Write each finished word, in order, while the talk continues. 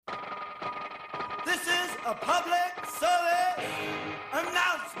a public service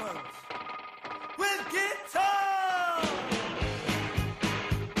announcement with guitar.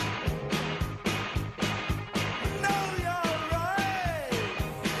 Know your rights.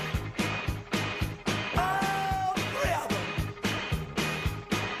 All three of them.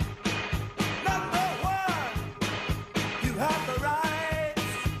 Number one, you have the right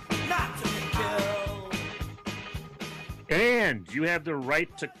not to be killed. And you have the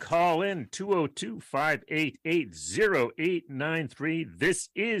right to call in 202-588-0893. This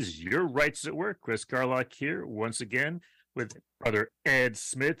is Your Rights at Work. Chris Carlock here once again with brother Ed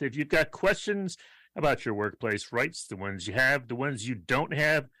Smith. If you've got questions about your workplace rights, the ones you have, the ones you don't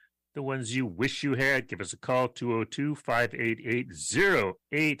have, the ones you wish you had, give us a call,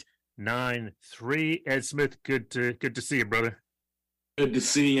 202-588-0893. Ed Smith, good to see you, brother. Good to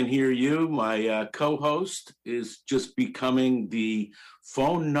see and hear you. My co-host is just becoming the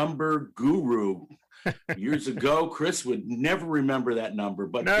phone number guru. Years ago, Chris would never remember that number,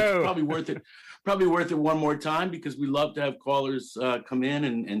 but No. It's probably worth it. Probably worth it one more time because we love to have callers come in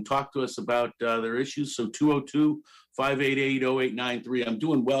and talk to us about their issues. So 202-588-0893. I'm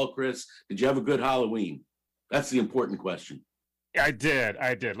doing well, Chris. Did you have a good Halloween? That's the important question. I did.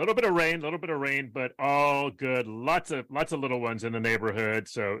 A little bit of rain, but all good. Lots of little ones in the neighborhood.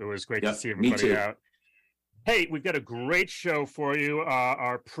 So it was great to see everybody out. Hey, we've got a great show for you.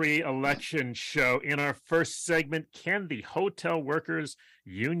 Our pre-election show. In our first segment, can the hotel workers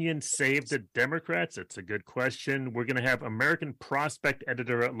union save the Democrats? It's a good question. We're going to have American Prospect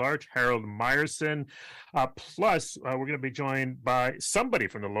editor-at-large Harold Meyerson. Plus, we're going to be joined by somebody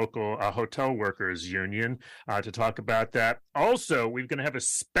from the local hotel workers union to talk about that. Also, we're going to have a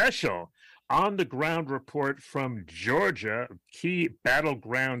special on-the-ground report from Georgia, key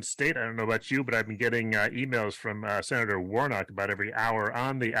battleground state. I don't know about you, but I've been getting emails from Senator Warnock about every hour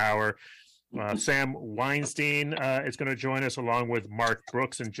on the hour. Sam Weinstein is going to join us along with Mark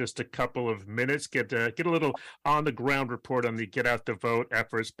Brooks in just a couple of minutes. Get a little on-the-ground report on the Get Out the Vote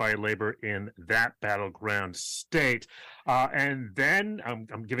efforts by labor in that battleground state. And then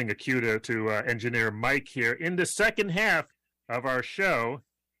I'm giving a cue to engineer Mike here. In the second half of our show,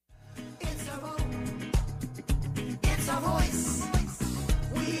 It's a vote. It's a voice.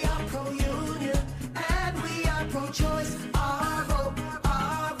 We are pro-union and we are pro-choice. Our vote,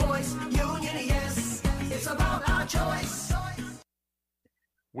 our voice. Union, yes. It's about our choice.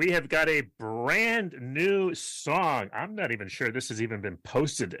 we have got a brand new song. I'm not even sure this has even been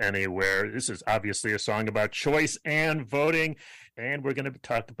posted anywhere. This is obviously a song about choice and voting, and we're going to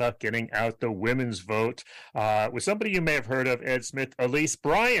talk about getting out the women's vote with somebody you may have heard of, Ed Smith, Elise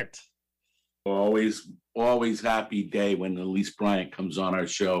Bryant. Always happy day when Elise Bryant comes on our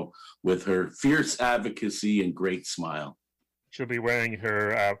show with her fierce advocacy and great smile. She'll be wearing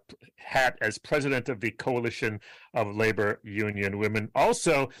her hat as president of the Coalition of Labor Union Women.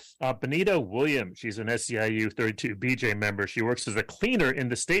 Also, Benita Williams, she's an SEIU 32BJ member. She works as a cleaner in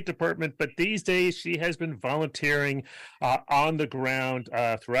the State Department, but these days she has been volunteering on the ground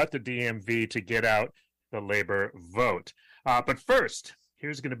throughout the DMV to get out the labor vote. But first,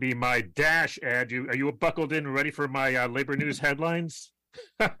 here's going to be my dash ad. Are you buckled in, ready for my labor news headlines?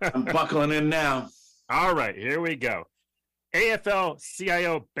 I'm buckling in now. All right, here we go.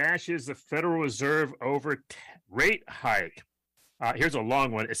 AFL-CIO bashes the Federal Reserve over rate hike. Here's a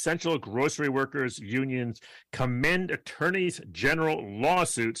long one. Essential grocery workers unions commend attorneys general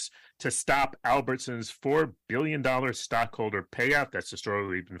lawsuits to stop Albertsons $4 billion stockholder payout. That's the story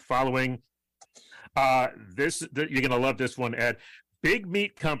we've been following. You're going to love this one, Ed. Big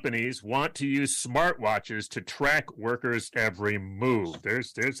meat companies want to use smartwatches to track workers' every move.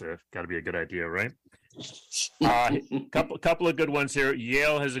 There's got to be a good idea, right? Couple of good ones here.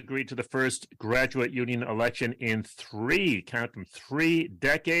 Yale has agreed to the first graduate union election in three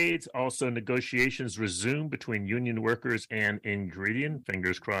decades. Also, negotiations resume between union workers and Ingredion.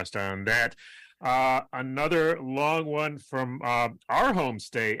 Fingers crossed on that. Another long one from our home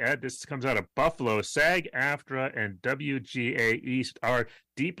state, Ed. This comes out of Buffalo. SAG-AFTRA and WGA East are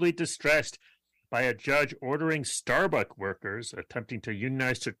deeply distressed by a judge ordering Starbucks workers attempting to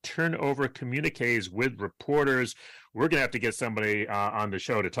unionize to turn over communiques with reporters. We're going to have to get somebody on the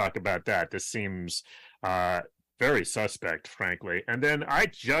show to talk about that. This seems very suspect, frankly. And then I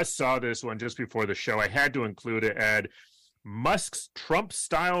just saw this one just before the show. I had to include it, Ed. Musk's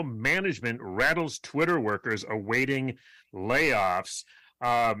Trump-style management rattles Twitter workers awaiting layoffs.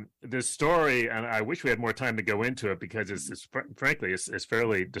 This story, and I wish we had more time to go into it because it's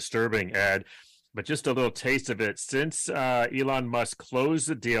fairly disturbing, Ed. But just a little taste of it. Since Elon Musk closed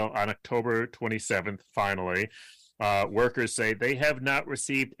the deal on October 27th, finally, workers say they have not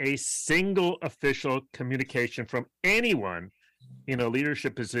received a single official communication from anyone in a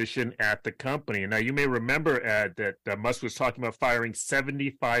leadership position at the company. Now, you may remember, Ed, that Musk was talking about firing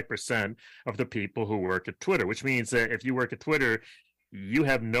 75% of the people who work at Twitter, which means that if you work at Twitter, you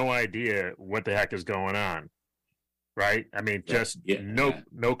have no idea what the heck is going on, right? I mean, just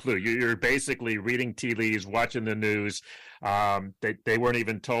no clue. You're basically reading tea leaves, watching the news. They weren't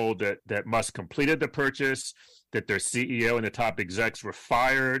even told that Musk completed the purchase, that their CEO and the top execs were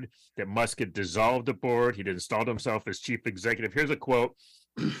fired, that Musk had dissolved the board. He'd installed himself as chief executive. Here's a quote.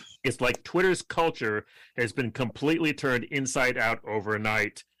 It's like Twitter's culture has been completely turned inside out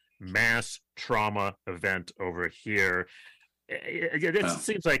overnight. Mass trauma event over here. It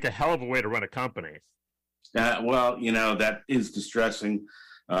seems like a hell of a way to run a company. Well, that is distressing.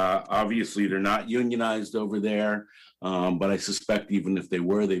 Obviously, they're not unionized over there, but I suspect even if they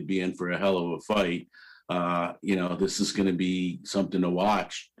were, they'd be in for a hell of a fight. This is going to be something to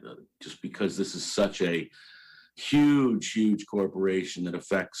watch just because this is such a huge corporation that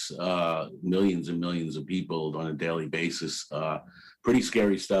affects millions and millions of people on a daily basis. Pretty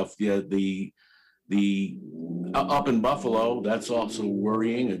scary stuff. Yeah, the up in Buffalo, that's also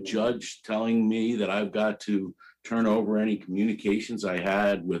worrying. A judge telling me that I've got to turn over any communications I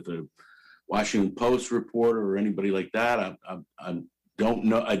had with a Washington Post reporter or anybody like that. I don't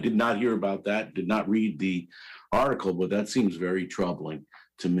know. I did not hear about that. Did not read the article, but that seems very troubling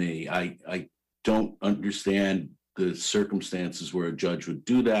to me. I don't understand the circumstances where a judge would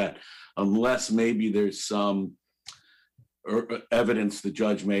do that, unless maybe there's some evidence the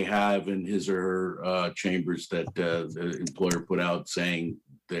judge may have in his or her chambers that the employer put out saying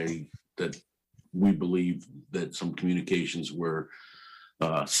that we believe that some communications were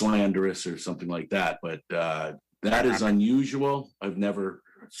slanderous or something like that. But that is unusual. I've never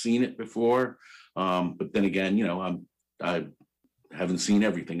seen it before. But then again, I haven't seen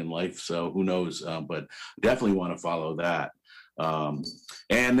everything in life, so who knows? But definitely want to follow that.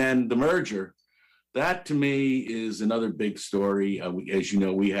 And then the merger. That to me is another big story. As you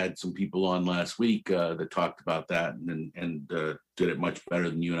know, we had some people on last week that talked about that and did it much better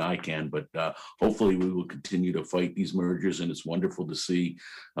than you and I can. But hopefully we will continue to fight these mergers, and it's wonderful to see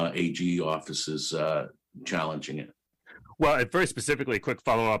AG offices challenging it. Well, and very specifically, quick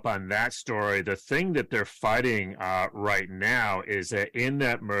follow-up on that story. The thing that they're fighting right now is that in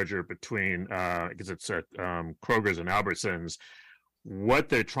that merger between, because it's Kroger's and Albertsons, what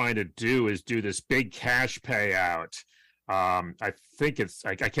they're trying to do is do this big cash payout. I think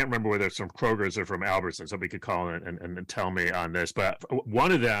I can't remember whether it's from Kroger's or from Albertsons. Somebody could call in and tell me on this. But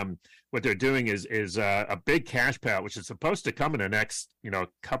one of them, what they're doing is a big cash payout, which is supposed to come in the next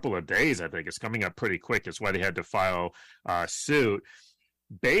couple of days. I think it's coming up pretty quick. That's why they had to file suit,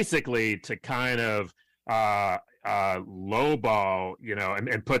 basically to kind of lowball,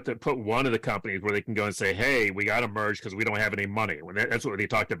 and put one of the companies where they can go and say, hey, we got to merge because we don't have any money. That's what they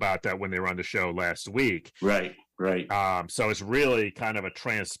talked about that when they were on the show last week. Right. So it's really kind of a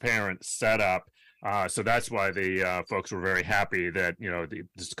transparent setup. So that's why the folks were very happy that,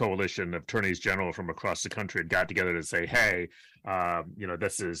 this coalition of attorneys general from across the country had got together to say, hey,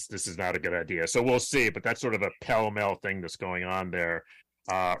 this is not a good idea. So we'll see. But that's sort of a pell-mell thing that's going on there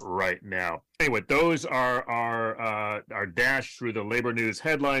right now. Anyway, those are our dash through the labor news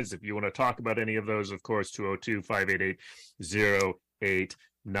headlines. If you want to talk about any of those, of course,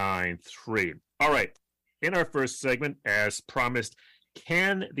 202-588-0893. All right. In our first segment, as promised,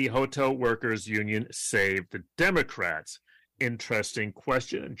 can the hotel workers union save the Democrats? Interesting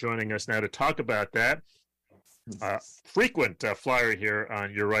question. And joining us now to talk about that, frequent flyer here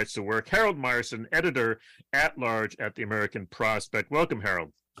on Your Rights to Work, Harold Meyerson, editor-at-large at the American Prospect. Welcome,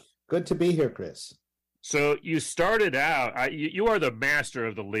 Harold. Good to be here, Chris. So you started out, you are the master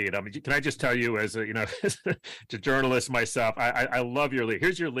of the lead. I mean, can I just tell you, as a, as a journalist myself, I love your lead.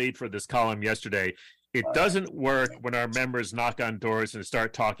 Here's your lead for this column yesterday. It doesn't work when our members knock on doors and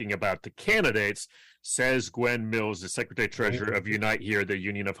start talking about the candidates, says Gwen Mills, the Secretary-Treasurer of Unite Here, the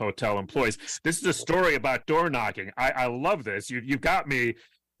Union of Hotel Employees. This is a story about door knocking. I love this. You've got me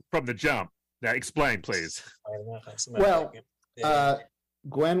from the jump. Now, explain, please. Well,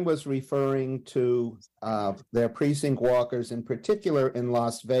 Gwen was referring to their precinct walkers, in particular in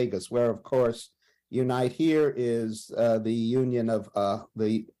Las Vegas, where, of course, Unite Here is the union of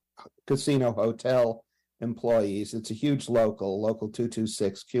the casino hotel employees. It's a huge local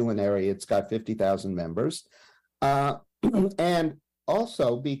 226 culinary. It's got 50,000 members. And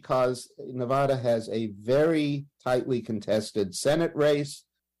also because Nevada has a very tightly contested Senate race,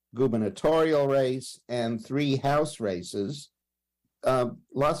 gubernatorial race, and 3 House races.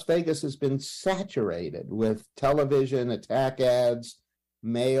 Las Vegas has been saturated with television, attack ads,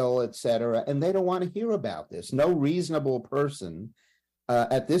 mail, etc., and they don't want to hear about this. No reasonable person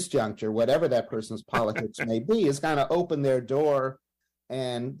at this juncture, whatever that person's politics may be, is going to open their door.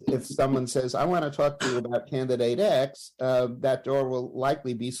 And if someone says, I want to talk to you about candidate X, that door will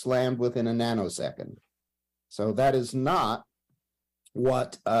likely be slammed within a nanosecond. So that is not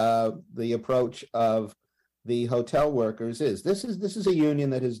what the approach of the hotel workers is. This is a union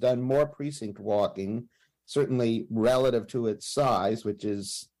that has done more precinct walking, certainly relative to its size, which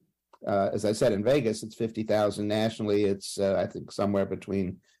is, as I said, in Vegas, it's 50,000. Nationally, it's, I think, somewhere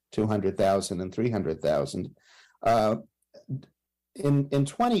between 200,000 and 300,000. In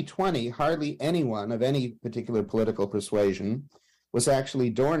 2020, hardly anyone of any particular political persuasion was actually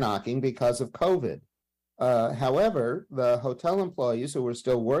door knocking because of COVID. However, the hotel employees who were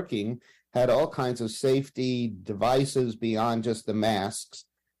still working had all kinds of safety devices beyond just the masks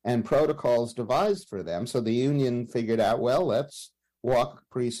and protocols devised for them. So the union figured out, well, let's walk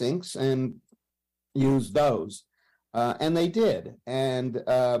precincts and use those. And they did. And,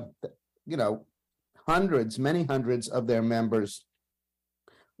 many hundreds of their members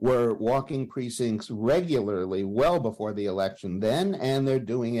were walking precincts regularly well before the election then, and they're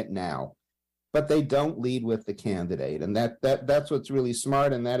doing it now. But they don't lead with the candidate. And that's what's really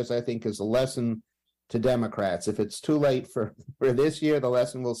smart. And that is, I think, is a lesson to Democrats. If it's too late for this year, the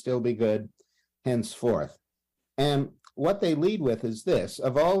lesson will still be good henceforth. And what they lead with is this: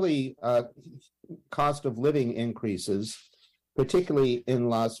 of all the cost of living increases, particularly in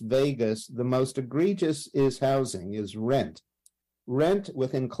Las Vegas, the most egregious is housing, is rent. Rent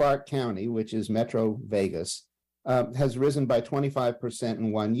within Clark County, which is Metro Vegas, has risen by 25%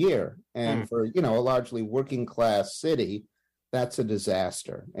 in 1 year. And for, a largely working class city, that's a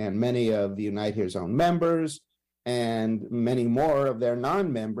disaster. And many of Unite Here's own members and many more of their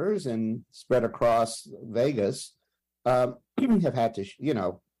non-members and spread across Vegas have had to,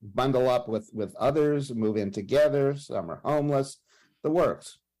 bundle up with others, move in together. Some are homeless, the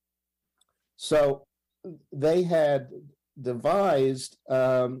works. So they had devised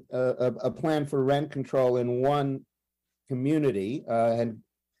a plan for rent control in one community, and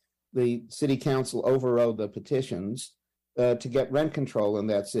the city council overrode the petitions to get rent control in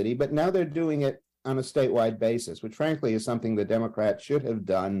that city. But now they're doing it on a statewide basis, which frankly is something the Democrats should have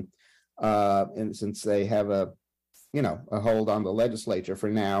done, and since they have a hold on the legislature for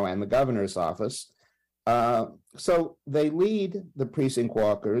now and the governor's office. So they lead the precinct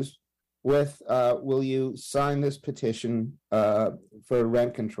walkers with, will you sign this petition for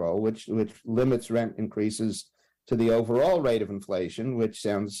rent control, which limits rent increases to the overall rate of inflation, which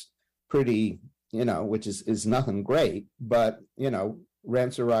sounds pretty, which is nothing great, but,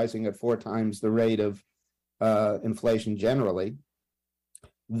 rents are rising at 4 times the rate of inflation generally.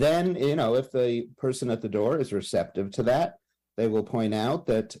 Then, if the person at the door is receptive to that, they will point out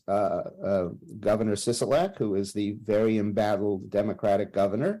that Governor Sisolak, who is the very embattled Democratic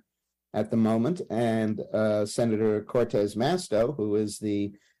governor at the moment, and Senator Cortez Masto, who is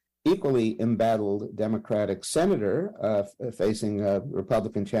the equally embattled Democratic senator facing a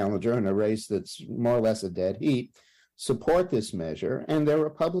Republican challenger in a race that's more or less a dead heat, support this measure, and their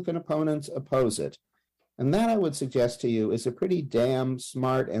Republican opponents oppose it. And that, I would suggest to you, is a pretty damn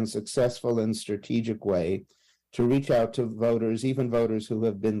smart and successful and strategic way to reach out to voters, even voters who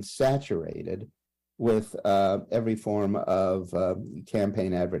have been saturated with every form of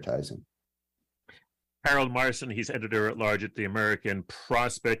campaign advertising. Harold Marson, he's editor-at-large at the American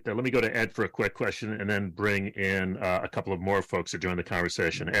Prospect. Let me go to Ed for a quick question and then bring in a couple of more folks to join the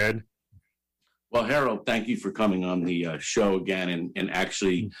conversation. Ed? Well, Harold, thank you for coming on the show again. And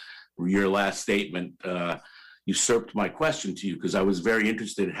actually, your last statement usurped my question to you, because I was very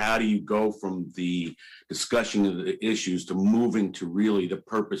interested. How do you go from the discussion of the issues to moving to really the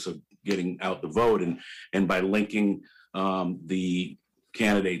purpose of getting out the vote, and by linking the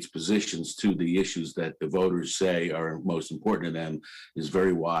candidates' positions to the issues that the voters say are most important to them is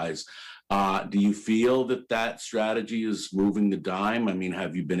very wise. Do you feel that strategy is moving the dime? I mean,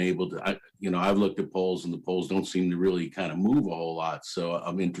 have you been able to, I've looked at polls and the polls don't seem to really kind of move a whole lot. So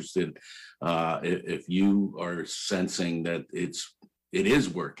I'm interested if you are sensing that it is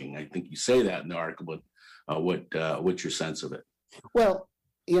working. I think you say that in the article, but what's your sense of it? Well,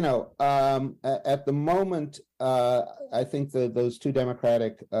 at the moment, I think that those two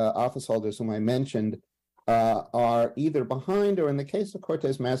Democratic office holders whom I mentioned are either behind, or in the case of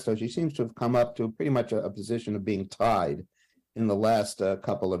Cortez Masto, she seems to have come up to pretty much a position of being tied in the last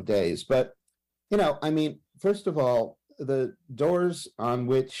couple of days. But, first of all, the doors on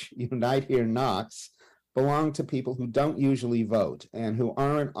which Unite Here knocks belong to people who don't usually vote and who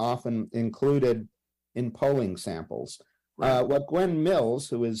aren't often included in polling samples. Right. What Gwen Mills,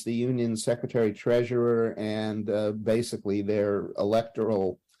 who is the union secretary treasurer and basically their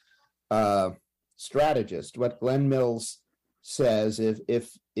electoral strategist, what Gwen Mills says if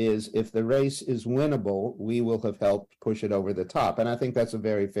the race is winnable, we will have helped push it over the top. And I think that's a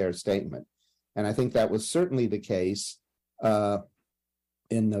very fair statement. And I think that was certainly the case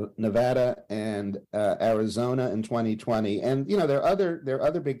in Nevada and Arizona in 2020. And, there are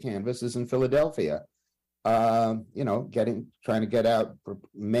other big canvases in Philadelphia, trying to get out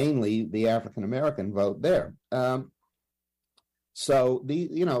mainly the African-American vote there. So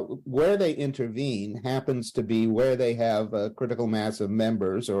where they intervene happens to be where they have a critical mass of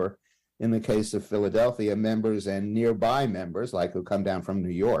members, or in the case of Philadelphia, members and nearby members, like who come down from New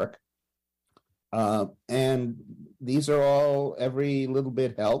York. And these are all, every little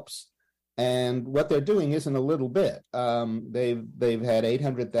bit helps. And what they're doing isn't a little bit. They've had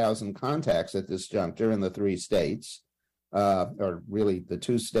 800,000 contacts at this juncture in the 3 states, or really the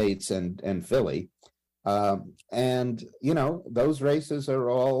 2 states and Philly. And those races are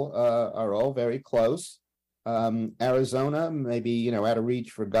all very close. Arizona maybe out of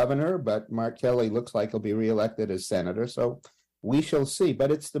reach for governor, but Mark Kelly looks like he'll be reelected as senator. So we shall see.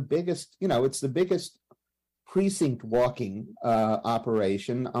 But it's the biggest precinct walking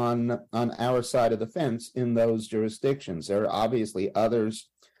operation on our side of the fence in those jurisdictions. There are obviously others,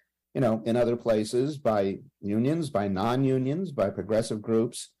 in other places by unions, by non-unions, by progressive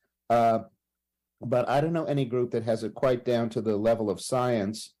groups. But I don't know any group that has it quite down to the level of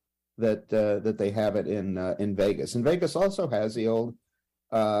science that they have it in Vegas. And Vegas also has the old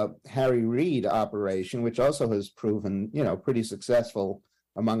Harry Reid operation, which also has proven pretty successful,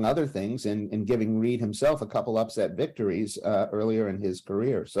 among other things, in giving Reid himself a couple upset victories earlier in his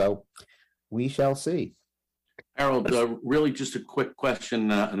career. So we shall see. Harold, really just a quick question,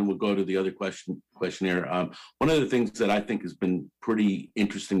 and then we'll go to the other questionnaire. One of the things that I think has been pretty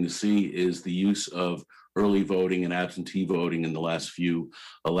interesting to see is the use of early voting and absentee voting in the last few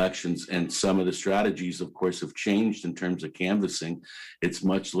elections. And some of the strategies, of course, have changed in terms of canvassing. It's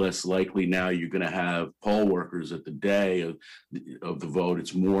much less likely now you're going to have poll workers at the day of the vote.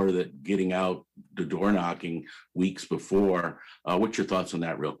 It's more that getting out the door knocking weeks before. What's your thoughts on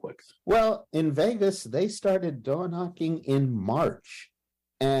that real quick? Well, in Vegas, they started door knocking in March.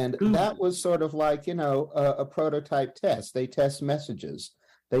 And that was sort of like, a prototype test. They test messages.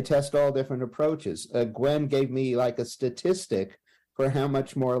 They test all different approaches. Gwen gave me like a statistic for how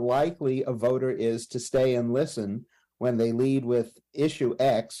much more likely a voter is to stay and listen when they lead with issue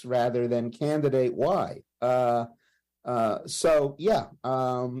X rather than candidate Y.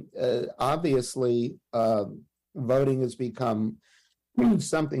 Obviously, voting has become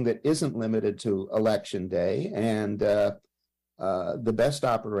something that isn't limited to election day. And the best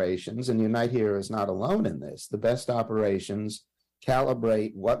operations, and Unite Here is not alone in this, the best operations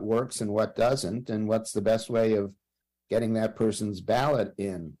calibrate what works and what doesn't, and what's the best way of getting that person's ballot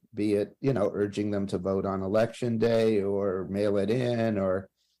in, be it, urging them to vote on election day or mail it in or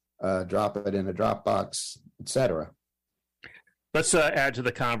drop it in a Dropbox, etc. Let's add to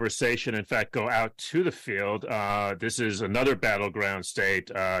the conversation, in fact, go out to the field. This is another battleground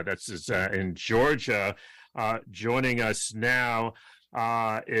state that's in Georgia. Joining us now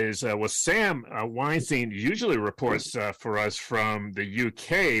is Sam Weinstein. Usually reports for us from the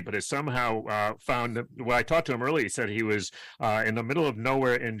UK, but has somehow found, when I talked to him earlier, he said he was in the middle of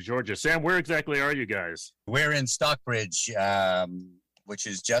nowhere in Georgia. Sam, where exactly are you guys? We're in Stockbridge, which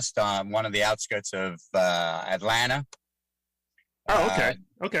is just on one of the outskirts of Atlanta. Oh, okay.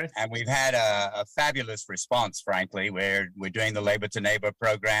 Okay. And we've had a fabulous response, frankly. We're doing the Labor to Neighbor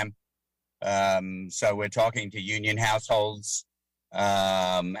program. So we're talking to union households.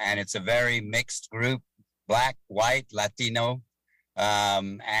 And it's a very mixed group, Black, white, Latino.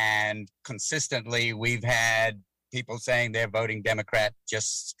 And consistently, we've had people saying they're voting Democrat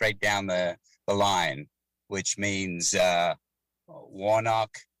just straight down the line, which means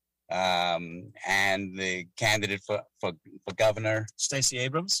Warnock and the candidate for governor, Stacey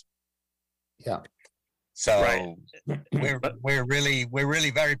Abrams. Yeah. So right. we're really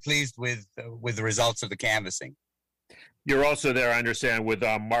very pleased with the results of the canvassing. You're also there, I understand, with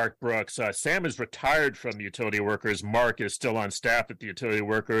Mark Brooks. Sam is retired from the utility workers. Mark is still on staff at the utility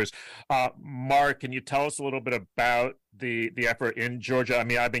workers. Mark, can you tell us a little bit about the effort in Georgia? I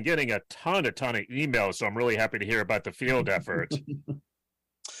mean, I've been getting a ton of emails, so I'm really happy to hear about the field effort.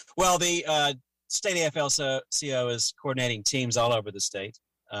 Well, the state AFL-CIO is coordinating teams all over the state.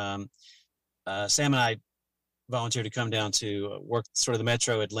 Sam and I volunteered to come down to work sort of the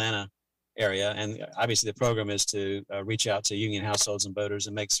metro Atlanta area. And obviously the program is to reach out to union households and voters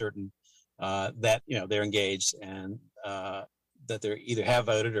and make certain that, they're engaged and that they either have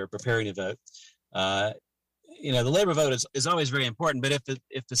voted or preparing to vote. The labor vote is always very important, but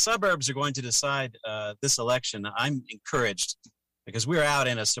if the suburbs are going to decide this election, I'm encouraged because we're out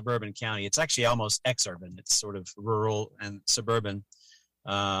in a suburban county. It's actually almost exurban. It's sort of rural and suburban.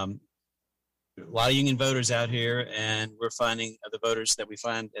 A lot of union voters out here, and we're finding the voters that we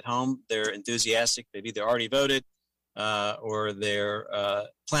find at home, they're enthusiastic. They've either already voted or they're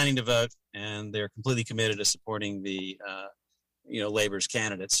planning to vote, and they're completely committed to supporting the labor's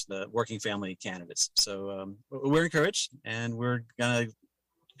candidates, the working family candidates. So we're encouraged, and we're going to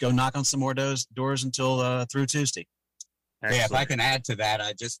go knock on some more doors until through Tuesday. Excellent. Yeah, if I can add to that,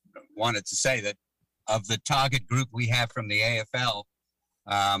 I just wanted to say that of the target group we have from the AFL,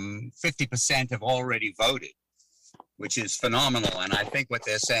 50% have already voted, which is phenomenal. And I think what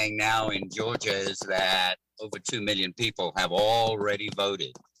they're saying now in Georgia is that over 2 million people have already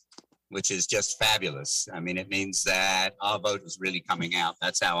voted, which is just fabulous. I mean, it means that our vote is really coming out.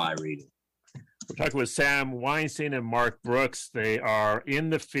 That's how I read it. We're talking with Sam Weinstein and Mark Brooks. They are in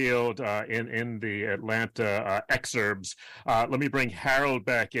the field in the Atlanta exurbs. Let me bring Harold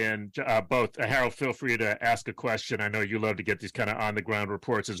back in. Both Harold, feel free to ask a question. I know you love to get these kind of on-the-ground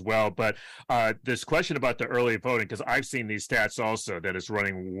reports as well. But this question about the early voting, because I've seen these stats also, that it's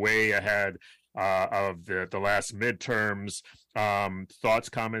running way ahead of the last midterms. Thoughts,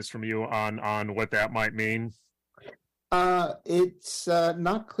 comments from you on what that might mean? It's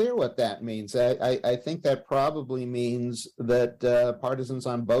not clear what that means. I think that probably means that partisans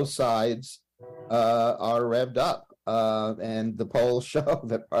on both sides are revved up, and the polls show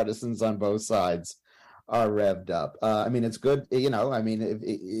that partisans on both sides are revved up. I mean, it's good, in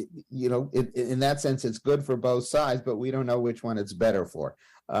that sense, it's good for both sides, but we don't know which one it's better for.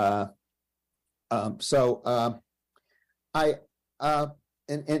 In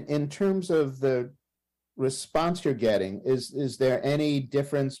terms of the response you're getting, is there any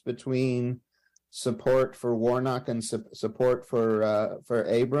difference between support for Warnock and support for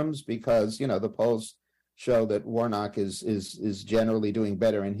Abrams? Because the polls show that Warnock is generally doing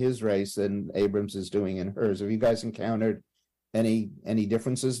better in his race than Abrams is doing in hers. Have you guys encountered any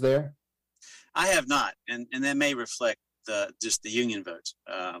differences there? I have not, and that may reflect just the union vote.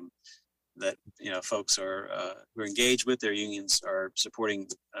 That folks who are engaged with their unions are supporting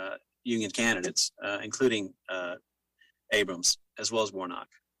union candidates, including Abrams as well as Warnock.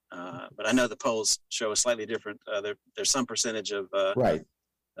 But I know the polls show a slightly different. There's some percentage of what's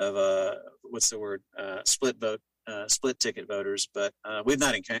the word? Split vote, split ticket voters, but we've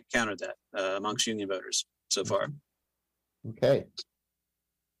not encountered that amongst union voters so far. Okay.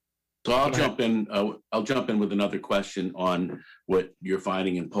 So I'll jump in. I'll jump in with another question on what you're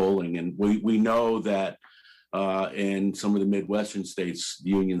finding in polling, and we know that in some of the Midwestern states,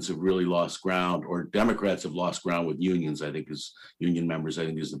 unions have really lost ground, or Democrats have lost ground with unions. I think is union members. I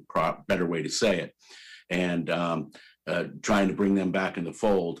think is the better way to say it, and trying to bring them back in the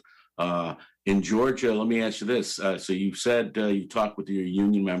fold. In Georgia, let me ask you this: so you said you talked with your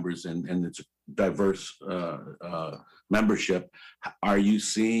union members, and it's a diverse membership. Are you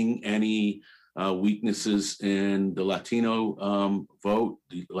seeing any weaknesses in the Latino vote,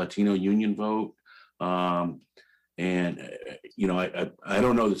 the Latino union vote? I don't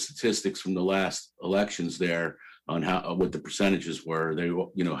know the statistics from the last elections there on what the percentages were. They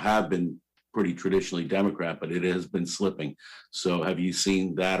have been pretty traditionally Democrat, but it has been slipping. So have you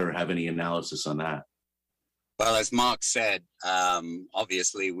seen that or have any analysis on that? Well, as Mark said,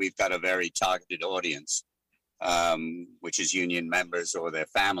 obviously we've got a very targeted audience, which is union members or their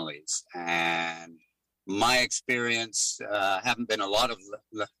families. And my experience haven't been a lot of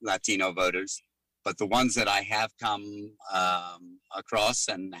Latino voters, but the ones that I have come across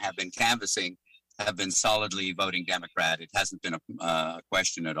and have been canvassing have been solidly voting Democrat. It hasn't been a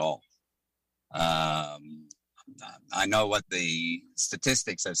question at all. I know what the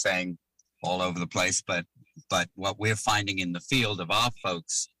statistics are saying all over the place, but what we're finding in the field of our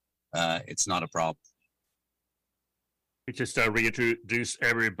folks, it's not a problem. We just reintroduce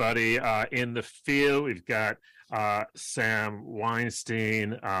everybody in the field. We've got Sam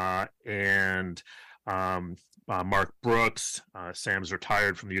Weinstein and Mark Brooks. Sam's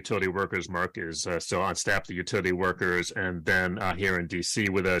retired from the utility workers. Mark is still on staff, the utility workers. And then here in D.C.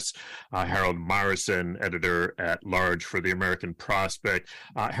 with us, Harold Morrison, editor at large for the American Prospect.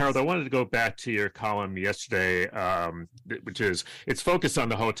 Harold, I wanted to go back to your column yesterday, which is, it's focused on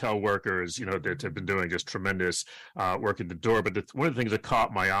the hotel workers, that have been doing just tremendous work at the door. But one of the things that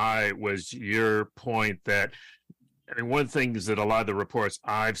caught my eye was your point that I mean, one thing is that a lot of the reports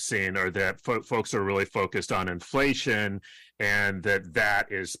I've seen are that folks are really focused on inflation, and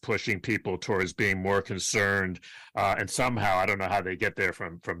that is pushing people towards being more concerned. And somehow, I don't know how they get there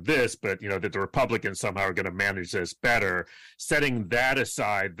from this, but that the Republicans somehow are going to manage this better. Setting that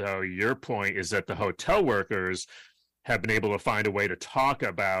aside, though, your point is that the hotel workers have been able to find a way to talk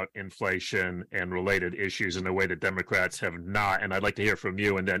about inflation and related issues in a way that Democrats have not. And I'd like to hear from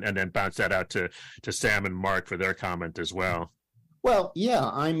you, and then bounce that out to Sam and Mark for their comment as well. Well, yeah,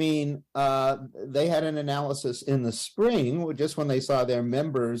 I mean, they had an analysis in the spring, just when they saw their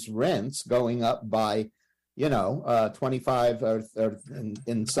members' rents going up by, 25 or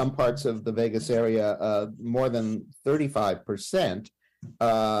in some parts of the Vegas area, more than 35%.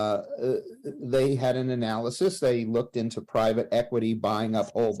 They had an analysis. They looked into private equity buying up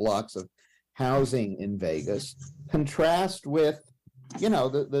whole blocks of housing in Vegas. Contrast with,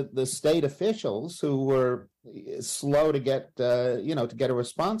 the state officials who were slow to get, to get a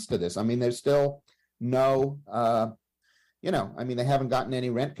response to this. I mean, there's still no, they haven't gotten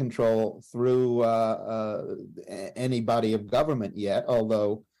any rent control through any body of government yet,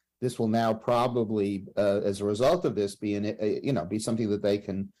 although this will now probably, as a result of this, be something that they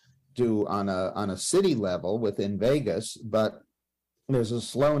can do on a city level within Vegas. But there's a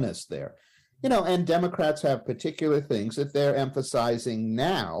slowness there, And Democrats have particular things that they're emphasizing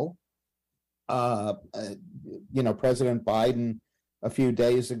now. President Biden a few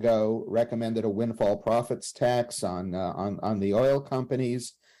days ago recommended a windfall profits tax on the oil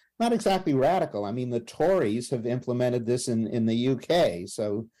companies. Not exactly radical. I mean, the Tories have implemented this in the UK.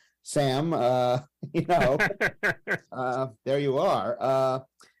 So, Sam, there you are.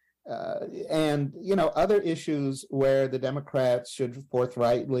 And, other issues where the Democrats should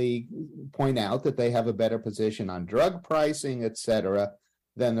forthrightly point out that they have a better position on drug pricing, et cetera,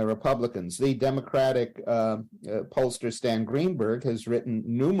 than the Republicans. The Democratic pollster Stan Greenberg has written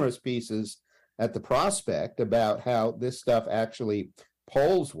numerous pieces at the Prospect about how this stuff actually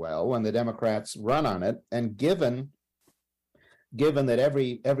polls well when the Democrats run on it. And given that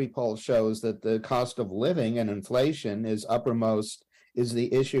every poll shows that the cost of living and inflation is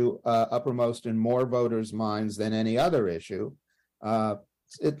the issue uppermost in more voters' minds than any other issue,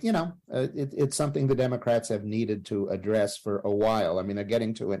 it's something the Democrats have needed to address for a while. I mean, they're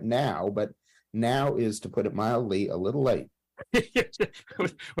getting to it now, but now is, to put it mildly, a little late.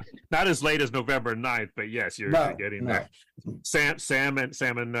 Not as late as November 9th, but yes, you're getting there. Sam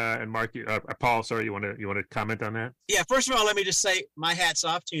and Mark, Paul, sorry, you want to comment on that? Yeah, first of all, let me just say my hat's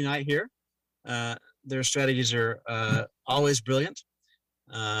off to Unite Here. Their strategies are always brilliant,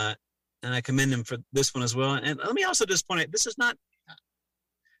 and I commend them for this one as well. And let me also just point out, this is not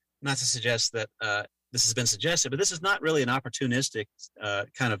to suggest that this has been suggested, but this is not really an opportunistic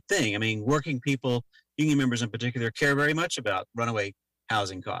kind of thing. I mean, working people, union members in particular, care very much about runaway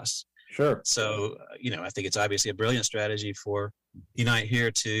housing costs. Sure. So, I think it's obviously a brilliant strategy for Unite Here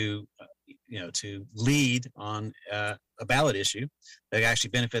to lead on a ballot issue that actually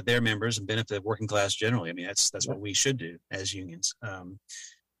benefit their members and benefit the working class generally. I mean, that's what we should do as unions.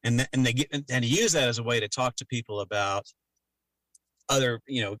 And to use that as a way to talk to people about other,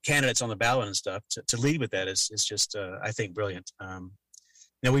 candidates on the ballot and stuff, to lead with that is just, I think, brilliant.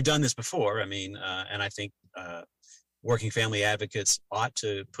 We've done this before. I mean, and I think working family advocates ought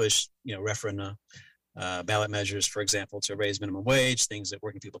to push, referenda ballot measures, for example, to raise minimum wage, things that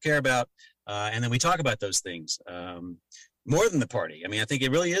working people care about. And then we talk about those things more than the party. I mean, I think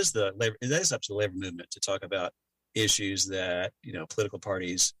it really is it is up to the labor movement to talk about issues that, political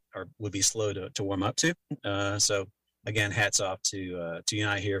parties would be slow to warm up to. So again, hats off to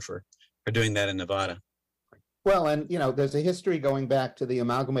Unite Here for doing that in Nevada. Well, and, there's a history going back to the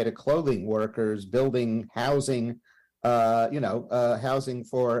Amalgamated Clothing Workers building housing, housing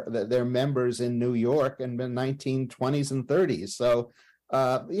for their members in New York in the 1920s and 30s. So,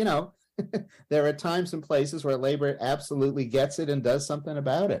 there are times and places where labor absolutely gets it and does something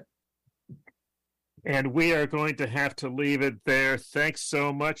about it. And we are going to have to leave it there. Thanks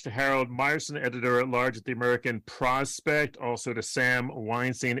so much to Harold Meyerson, editor-at-large at the American Prospect, also to Sam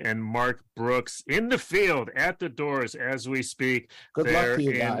Weinstein and Mark Brooks in the field, at the doors as we speak. Good luck to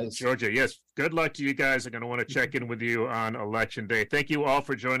you guys. Georgia. Yes, good luck to you guys. I'm going to want to check in with you on Election Day. Thank you all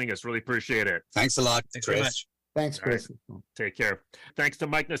for joining us. Really appreciate it. Thanks a lot. Thanks very much. Thanks, Chris. Right. Take care. Thanks to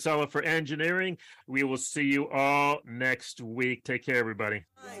Mike Nacella for engineering. We will see you all next week. Take care, everybody.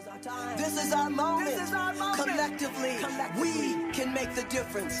 This is our moment. Collectively, we can make the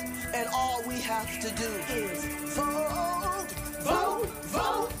difference. And all we have to do is vote, vote,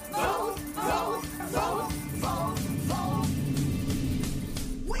 vote, vote, vote, vote, vote, vote.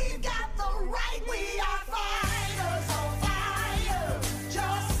 We've got the right. We are fighters.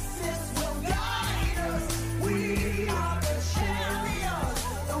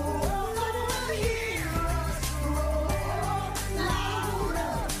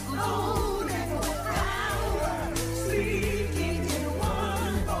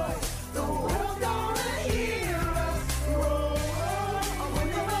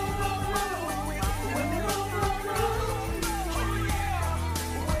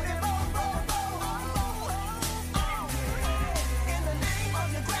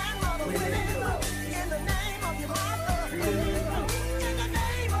 your mother. In the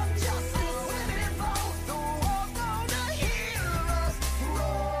name of justice, women vote. The war gonna hear us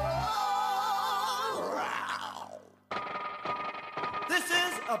roar. This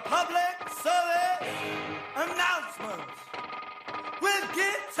is a public service announcement with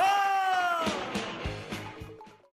guitar.